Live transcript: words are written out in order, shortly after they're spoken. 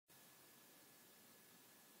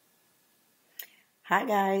Hi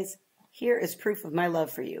guys, here is proof of my love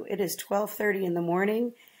for you. It is 12:30 in the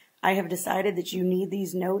morning. I have decided that you need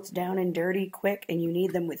these notes down and dirty quick, and you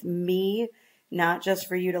need them with me, not just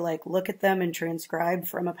for you to look at them and transcribe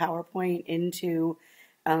from a PowerPoint into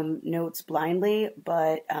notes blindly,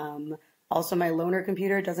 but also my loaner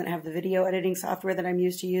computer doesn't have the video editing software that I'm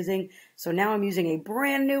used to using. So now I'm using a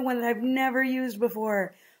brand new one that I've never used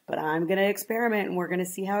before, but I'm going to experiment and we're going to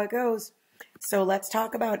see how it goes. So let's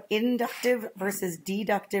talk about inductive versus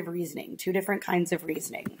deductive reasoning, two different kinds of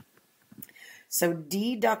reasoning. So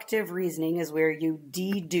deductive reasoning is where you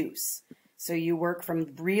deduce. So you work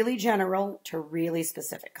from really general to really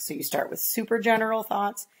specific. So you start with super general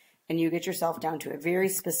thoughts and you get yourself down to a very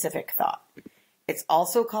specific thought. It's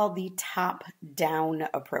also called the top-down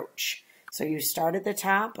approach. So you start at the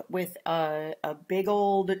top with a big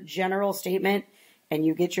old general statement and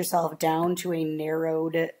you get yourself down to a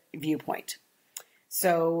narrowed viewpoint.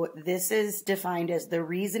 So this is defined as the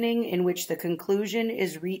reasoning in which the conclusion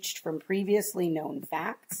is reached from previously known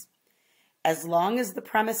facts. As long as the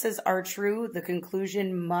premises are true, the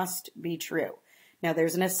conclusion must be true. Now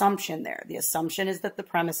there's an assumption there. The assumption is that the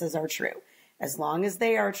premises are true. As long as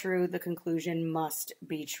they are true, the conclusion must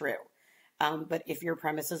be true. But if your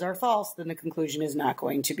premises are false, then the conclusion is not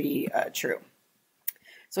going to be true.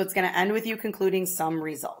 So it's going to end with you concluding some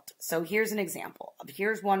result. So here's an example.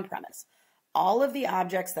 Here's one premise. All of the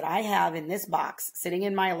objects that I have in this box sitting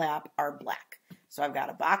in my lap are black. So I've got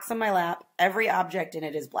a box on my lap. Every object in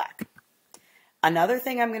it is black. Another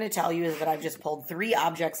thing I'm going to tell you is that I've just pulled 3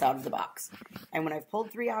 objects out of the box. And when I've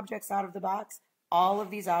pulled 3 objects out of the box, all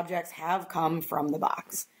of these objects have come from the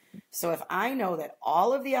box. So if I know that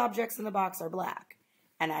all of the objects in the box are black,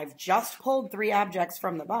 and I've just pulled 3 objects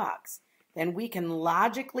from the box, then we can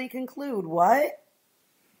logically conclude what?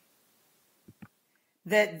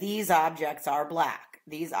 That these objects are black.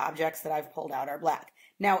 These objects that I've pulled out are black.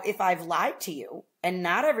 Now, if I've lied to you and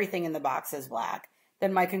not everything in the box is black,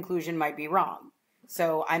 then my conclusion might be wrong.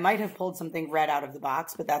 So I might have pulled something red out of the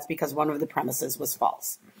box, but that's because one of the premises was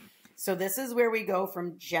false. So this is where we go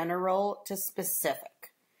from general to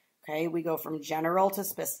specific. Okay, we go from general to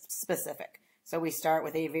specific. So we start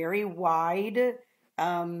with a very wide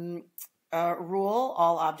rule,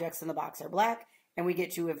 all objects in the box are black, and we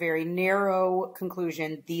get to a very narrow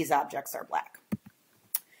conclusion, these objects are black.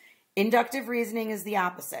 Inductive reasoning is the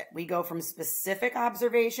opposite. We go from specific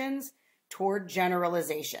observations toward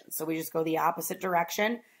generalization. So we just go the opposite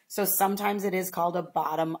direction. So sometimes it is called a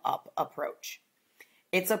bottom-up approach.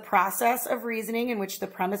 It's a process of reasoning in which the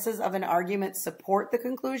premises of an argument support the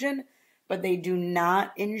conclusion, but they do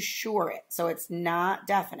not ensure it. So it's not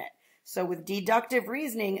definite. So with deductive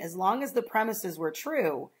reasoning, as long as the premises were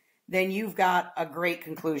true, then you've got a great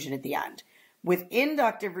conclusion at the end. With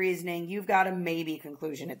inductive reasoning, you've got a maybe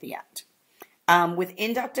conclusion at the end. With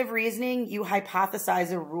inductive reasoning, you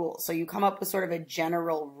hypothesize a rule. So you come up with sort of a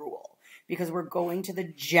general rule because we're going to the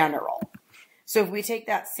general. So if we take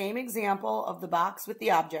that same example of the box with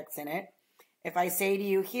the objects in it, if I say to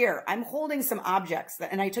you, here, I'm holding some objects,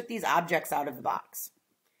 and I took these objects out of the box.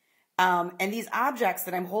 And these objects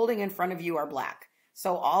that I'm holding in front of you are black.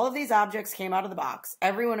 So all of these objects came out of the box.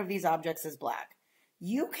 Every one of these objects is black.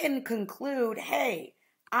 You can conclude, hey,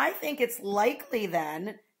 I think it's likely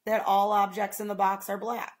then that all objects in the box are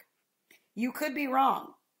black. You could be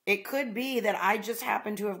wrong. It could be that I just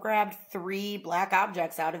happened to have grabbed 3 black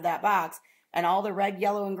objects out of that box and all the red,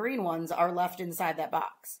 yellow, and green ones are left inside that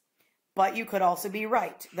box. But you could also be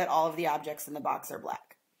right that all of the objects in the box are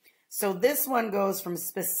black. So this one goes from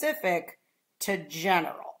specific to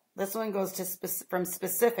general. This one goes to from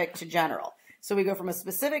specific to general. So we go from a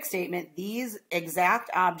specific statement, these exact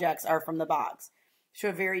objects are from the box, to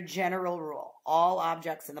a very general rule. All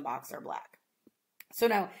objects in the box are black. So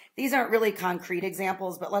now, these aren't really concrete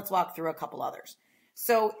examples, but let's walk through a couple others.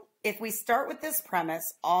 So if we start with this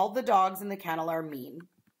premise, all the dogs in the kennel are mean,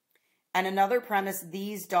 and another premise,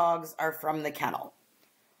 these dogs are from the kennel.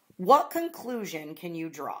 What conclusion can you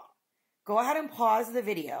draw? Go ahead and pause the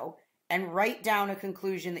video and write down a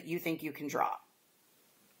conclusion that you think you can draw.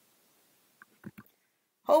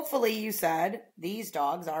 Hopefully you said, these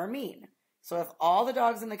dogs are mean. So if all the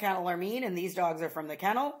dogs in the kennel are mean and these dogs are from the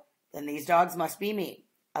kennel, then these dogs must be mean.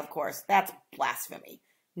 Of course, that's blasphemy.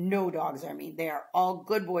 No dogs are mean. They are all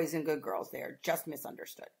good boys and good girls. They are just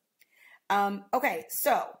misunderstood. Okay,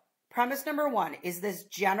 so premise number 1, is this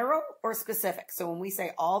general or specific? So when we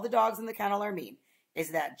say all the dogs in the kennel are mean,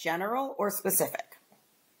 is that general or specific?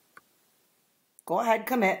 Go ahead,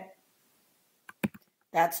 commit.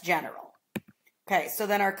 That's general. Okay, so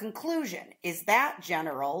then our conclusion, is that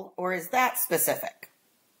general or is that specific?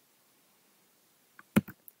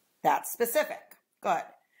 That's specific. Good.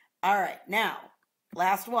 All right, now,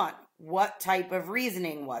 last one. What type of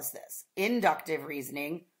reasoning was this? Inductive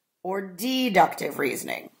reasoning or deductive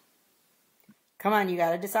reasoning? Come on, you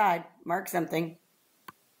got to decide. Mark something.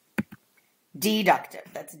 Deductive.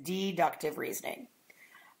 That's deductive reasoning.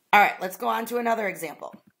 All right, let's go on to another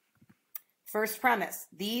example. First premise,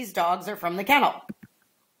 these dogs are from the kennel.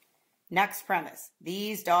 Next premise,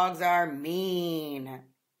 these dogs are mean.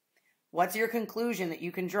 What's your conclusion that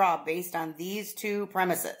you can draw based on these two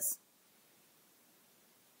premises?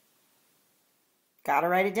 Gotta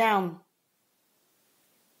write it down.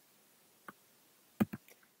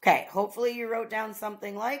 Okay, hopefully you wrote down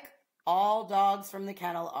something like, all dogs from the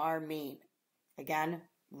kennel are mean. Again,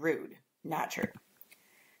 rude, not true.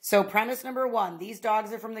 So premise number one, these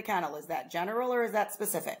dogs are from the kennel. Is that general or is that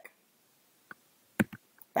specific?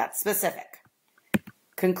 That's specific.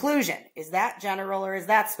 Conclusion, is that general or is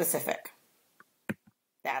that specific?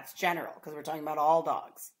 That's general because we're talking about all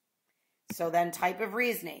dogs. So then type of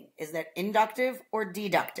reasoning, is that inductive or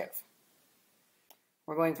deductive?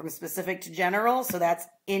 We're going from specific to general, so that's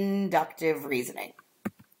inductive reasoning.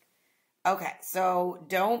 Okay, so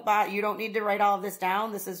you don't need to write all of this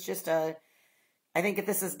down. This is just I think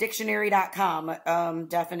this is dictionary.com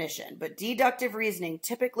definition. But deductive reasoning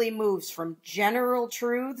typically moves from general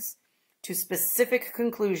truths to specific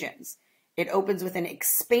conclusions. It opens with an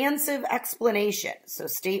expansive explanation, so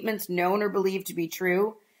statements known or believed to be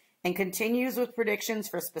true, and continues with predictions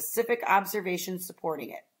for specific observations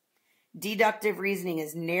supporting it. Deductive reasoning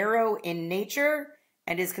is narrow in nature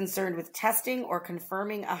and is concerned with testing or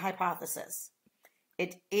confirming a hypothesis.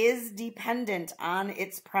 It is dependent on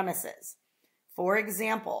its premises. For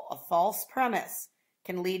example, a false premise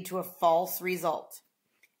can lead to a false result,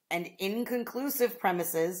 and inconclusive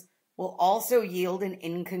premises will also yield an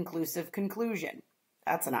inconclusive conclusion.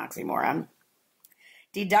 That's an oxymoron.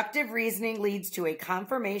 Deductive reasoning leads to a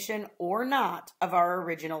confirmation or not of our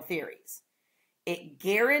original theories. It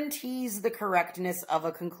guarantees the correctness of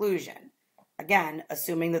a conclusion, again,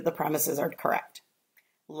 assuming that the premises are correct.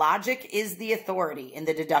 Logic is the authority in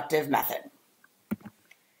the deductive method.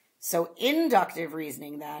 So inductive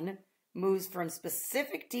reasoning then moves from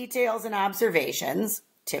specific details and observations,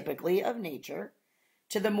 typically of nature,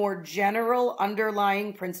 to the more general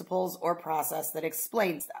underlying principles or process that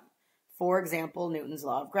explains them. For example, Newton's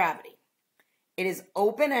law of gravity. It is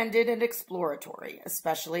open-ended and exploratory,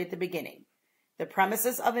 especially at the beginning. The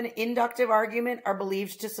premises of an inductive argument are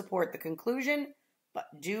believed to support the conclusion, but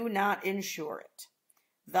do not ensure it.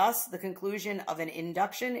 Thus, the conclusion of an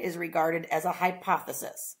induction is regarded as a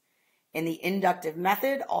hypothesis. In the inductive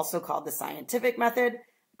method, also called the scientific method,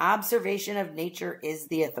 observation of nature is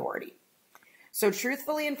the authority. So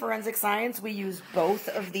truthfully, in forensic science, we use both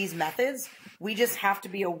of these methods. We just have to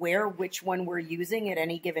be aware which one we're using at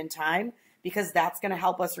any given time, because that's going to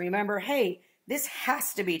help us remember, hey, this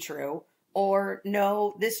has to be true, or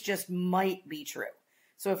no, this just might be true.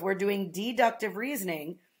 So if we're doing deductive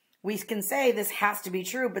reasoning, we can say this has to be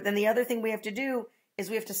true, but then the other thing we have to do is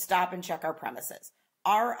we have to stop and check our premises.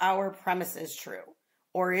 Are our premises true?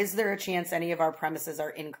 Or is there a chance any of our premises are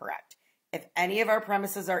incorrect? If any of our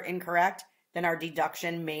premises are incorrect, then our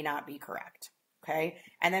deduction may not be correct, okay?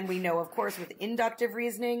 And then we know, of course, with inductive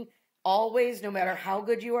reasoning, always, no matter how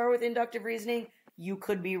good you are with inductive reasoning, you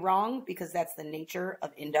could be wrong because that's the nature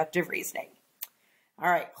of inductive reasoning. All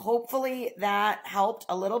right, hopefully that helped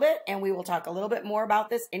a little bit, and we will talk a little bit more about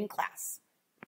this in class.